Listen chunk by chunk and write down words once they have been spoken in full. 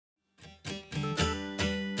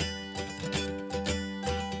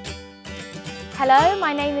Hello,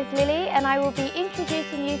 my name is Lily and I will be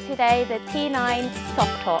introducing you today the T9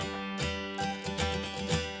 soft top.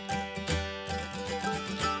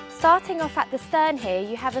 Starting off at the stern here,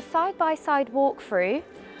 you have a side-by-side walkthrough,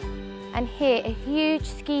 and here a huge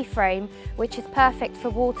ski frame which is perfect for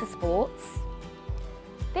water sports.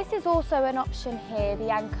 This is also an option here, the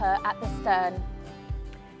anchor at the stern.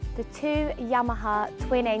 The two Yamaha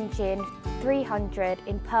twin engine 300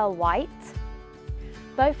 in pearl white.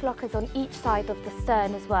 Both lockers on each side of the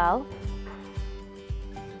stern as well.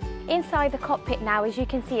 Inside the cockpit now, as you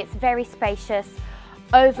can see, it's very spacious,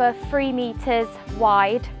 over 3 meters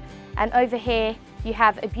wide. And over here you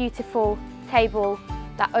have a beautiful table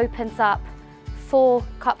that opens up, 4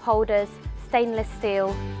 cup holders, stainless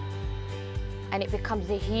steel, and it becomes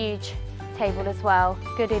a huge table as well,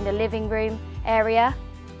 good in the living room area.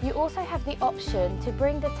 You also have the option to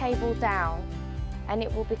bring the table down and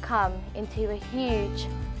it will become into a huge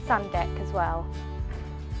sun deck as well.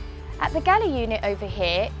 At the galley unit over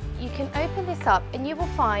here, you can open this up and you will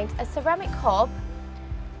find a ceramic hob,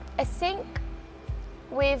 a sink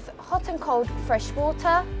with hot and cold fresh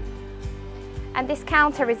water, and this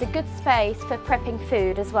counter is a good space for prepping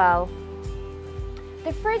food as well.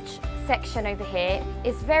 The fridge section over here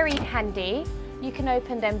is very handy. You can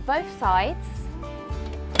open them both sides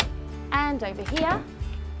and over here.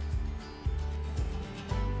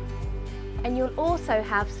 And you'll also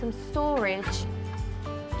have some storage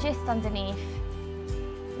just underneath.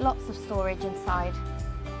 Lots of storage inside.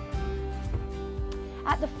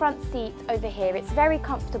 At the front seat over here, it's very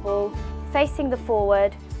comfortable, facing the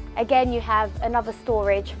forward. Again, you have another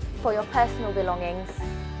storage for your personal belongings.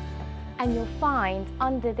 And you'll find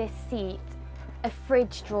under this seat a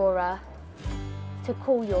fridge drawer to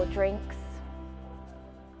cool your drinks.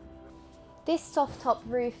 This soft top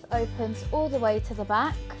roof opens all the way to the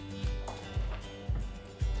back.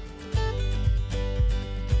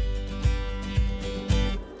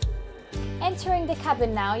 Entering the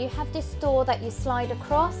cabin now, you have this door that you slide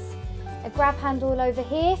across, a grab handle over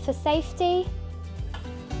here for safety.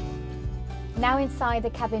 Now inside the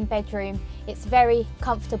cabin bedroom, it's very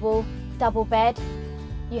comfortable, double bed.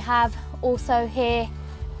 You have also here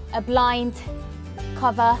a blind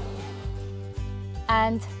cover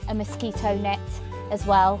and a mosquito net as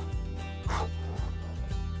well.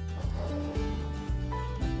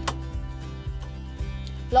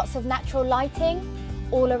 Lots of natural lighting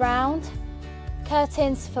all around.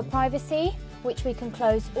 Curtains for privacy, which we can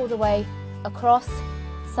close all the way across.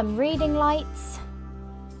 Some reading lights.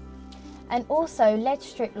 And also LED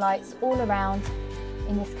strip lights all around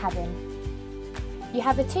in this cabin. You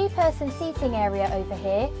have a 2-person seating area over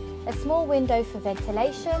here, a small window for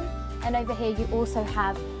ventilation, and over here you also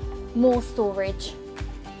have more storage.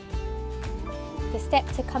 The step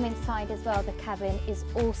to come inside as well, the cabin, is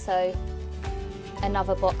also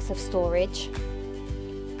another box of storage.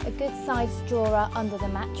 A good sized drawer under the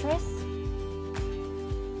mattress,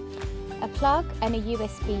 a plug and a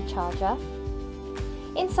USB charger.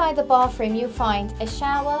 Inside the bathroom you'll find a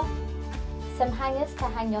shower, some hangers to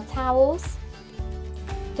hang your towels.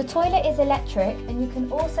 The toilet is electric and you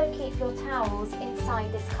can also keep your towels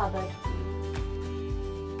inside this cupboard.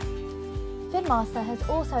 Finnmaster has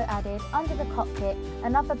also added under the cockpit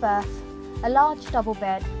another berth, a large double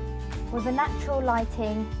bed with a natural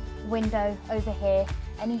lighting window over here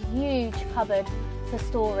and a huge cupboard for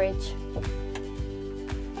storage.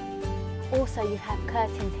 Also you have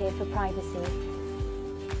curtains here for privacy.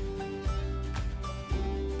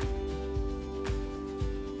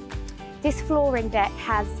 This flooring deck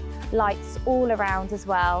has lights all around as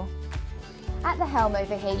well. At the helm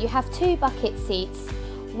over here you have 2 bucket seats,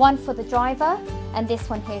 one for the driver and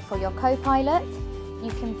this one here for your co-pilot.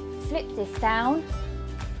 You can flip this down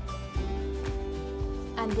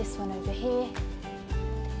and this one over here,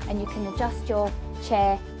 and you can adjust your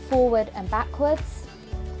chair forward and backwards.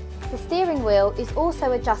 The steering wheel is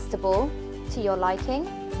also adjustable to your liking.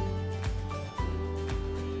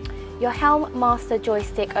 Your helm master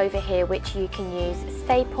joystick over here, which you can use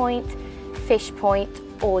stay point, fish point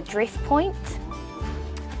or drift point.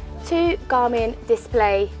 2 Garmin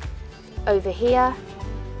display over here.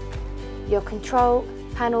 Your control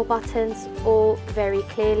panel buttons all very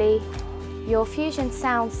clearly. Your Fusion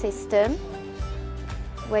sound system,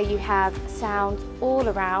 where you have sound all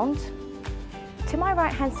around. To my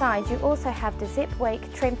right hand side you also have the zip wake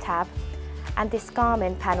trim tab and this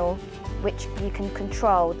Garmin panel, which you can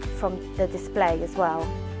control from the display as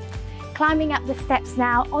well. Climbing up the steps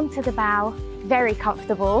now onto the bow, very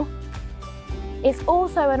comfortable. It's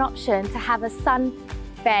also an option to have a sun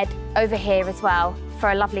bed over here as well for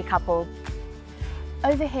a lovely couple.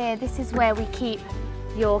 Over here, this is where we keep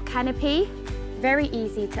your canopy, very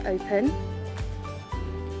easy to open.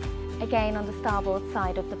 Again on the starboard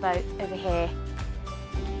side of the boat over here.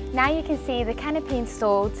 Now you can see the canopy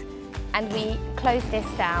installed and we close this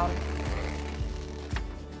down.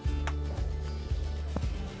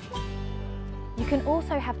 You can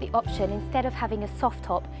also have the option, instead of having a soft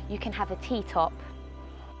top, you can have a T-top.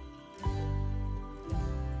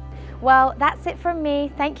 Well, that's it from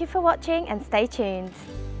me. Thank you for watching and stay tuned.